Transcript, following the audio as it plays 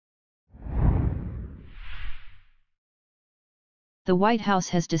The White House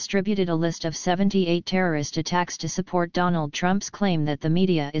has distributed a list of 78 terrorist attacks to support Donald Trump's claim that the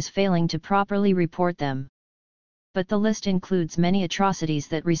media is failing to properly report them. But the list includes many atrocities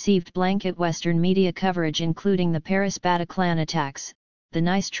that received blanket Western media coverage, including the Paris Bataclan attacks, the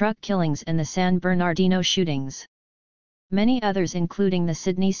Nice truck killings and the San Bernardino shootings. Many others, including the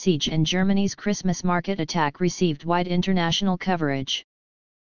Sydney siege and Germany's Christmas market attack, received wide international coverage.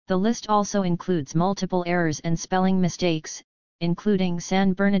 The list also includes multiple errors and spelling mistakes, including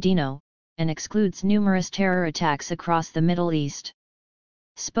San Bernardino, and excludes numerous terror attacks across the Middle East.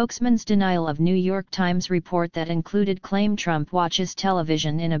 Spokesman's denial of New York Times report that included claim Trump watches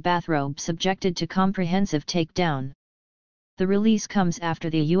television in a bathrobe subjected to comprehensive takedown. The release comes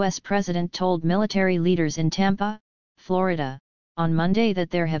after the U.S. president told military leaders in Tampa, Florida, on Monday that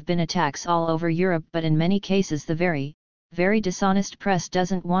there have been attacks all over Europe, but in many cases the very dishonest press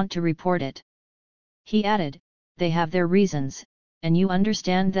doesn't want to report it. He added, "They have their reasons, and you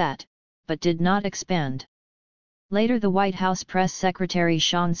understand that," but did not expand. Later, the White House press secretary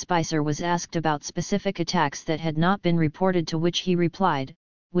Sean Spicer was asked about specific attacks that had not been reported, to which he replied,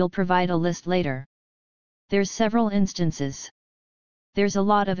 "We'll provide a list later. There's several instances. There's a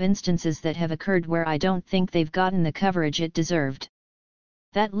lot of instances that have occurred where I don't think they've gotten the coverage it deserved."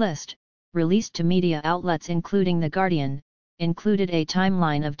 That list, released to media outlets including The Guardian, included a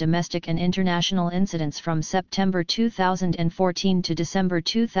timeline of domestic and international incidents from September 2014 to December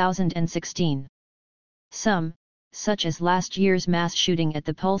 2016. Some, such as last year's mass shooting at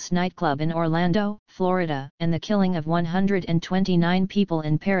the Pulse nightclub in Orlando, Florida, and the killing of 129 people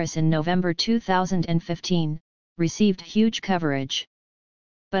in Paris in November 2015, received huge coverage.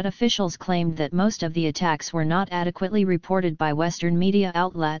 But officials claimed that most of the attacks were not adequately reported by Western media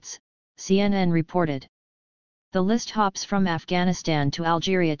outlets, CNN reported. The list hops from Afghanistan to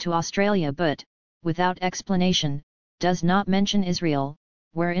Algeria to Australia but, without explanation, does not mention Israel,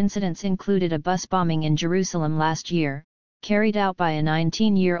 where incidents included a bus bombing in Jerusalem last year, carried out by a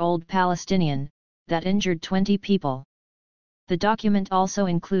 19-year-old Palestinian, that injured 20 people. The document also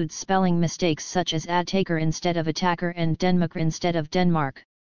includes spelling mistakes such as attacker instead of attacker and Denmark instead of Denmark.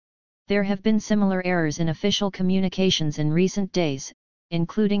 There have been similar errors in official communications in recent days,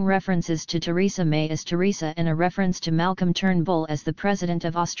 including references to Theresa May as Teresa and a reference to Malcolm Turnbull as the President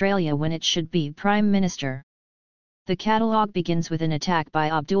of Australia when it should be Prime Minister. The catalogue begins with an attack by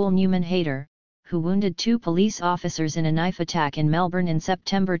Abdul Newman Haider, who wounded 2 police officers in a knife attack in Melbourne in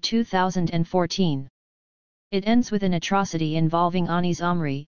September 2014. It ends with an atrocity involving Anis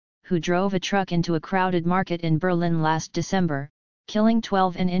Amri, who drove a truck into a crowded market in Berlin last December, killing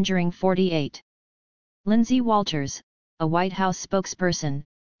 12 and injuring 48. Lindsay Walters, a White House spokesperson,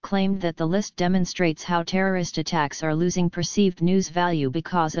 claimed that the list demonstrates how terrorist attacks are losing perceived news value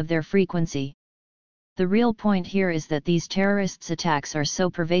because of their frequency. The real point here is that these terrorists' attacks are so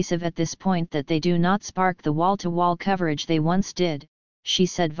pervasive at this point that they do not spark the wall-to-wall coverage they once did, she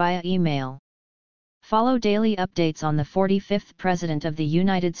said via email. Follow daily updates on the 45th President of the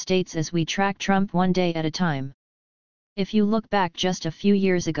United States as we track Trump one day at a time. If you look back just a few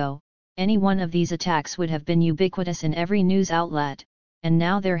years ago, any one of these attacks would have been ubiquitous in every news outlet, and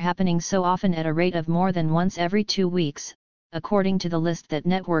now they're happening so often at a rate of more than once every 2 weeks, according to the list, that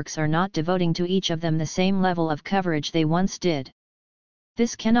networks are not devoting to each of them the same level of coverage they once did.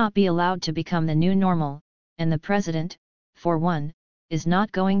 This cannot be allowed to become the new normal, and the president, for one, is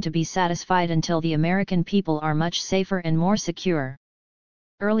not going to be satisfied until the American people are much safer and more secure.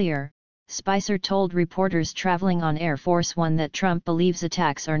 Earlier, Spicer told reporters traveling on Air Force One that Trump believes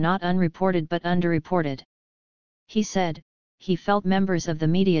attacks are not unreported but underreported. He said, he felt members of the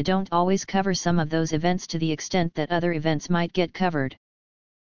media don't always cover some of those events to the extent that other events might get covered.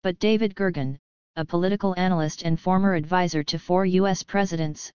 But David Gergen, a political analyst and former advisor to 4 U.S.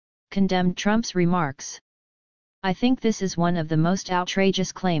 presidents, condemned Trump's remarks. "I think this is one of the most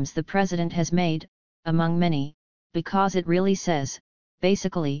outrageous claims the president has made, among many, because it really says,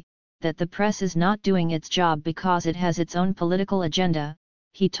 basically, that the press is not doing its job because it has its own political agenda,"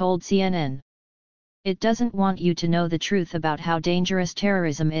 he told CNN. "It doesn't want you to know the truth about how dangerous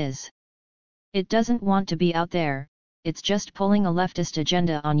terrorism is. It doesn't want to be out there, it's just pulling a leftist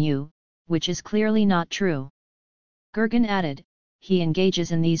agenda on you, which is clearly not true." Gergen added, he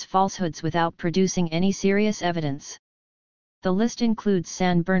engages in these falsehoods without producing any serious evidence. The list includes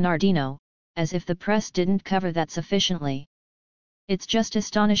San Bernardino, as if the press didn't cover that sufficiently. "It's just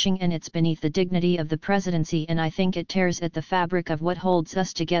astonishing, and it's beneath the dignity of the presidency, and I think it tears at the fabric of what holds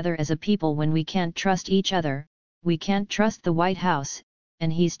us together as a people when we can't trust each other, we can't trust the White House,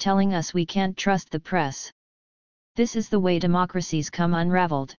 and he's telling us we can't trust the press. This is the way democracies come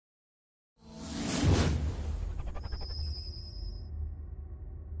unraveled."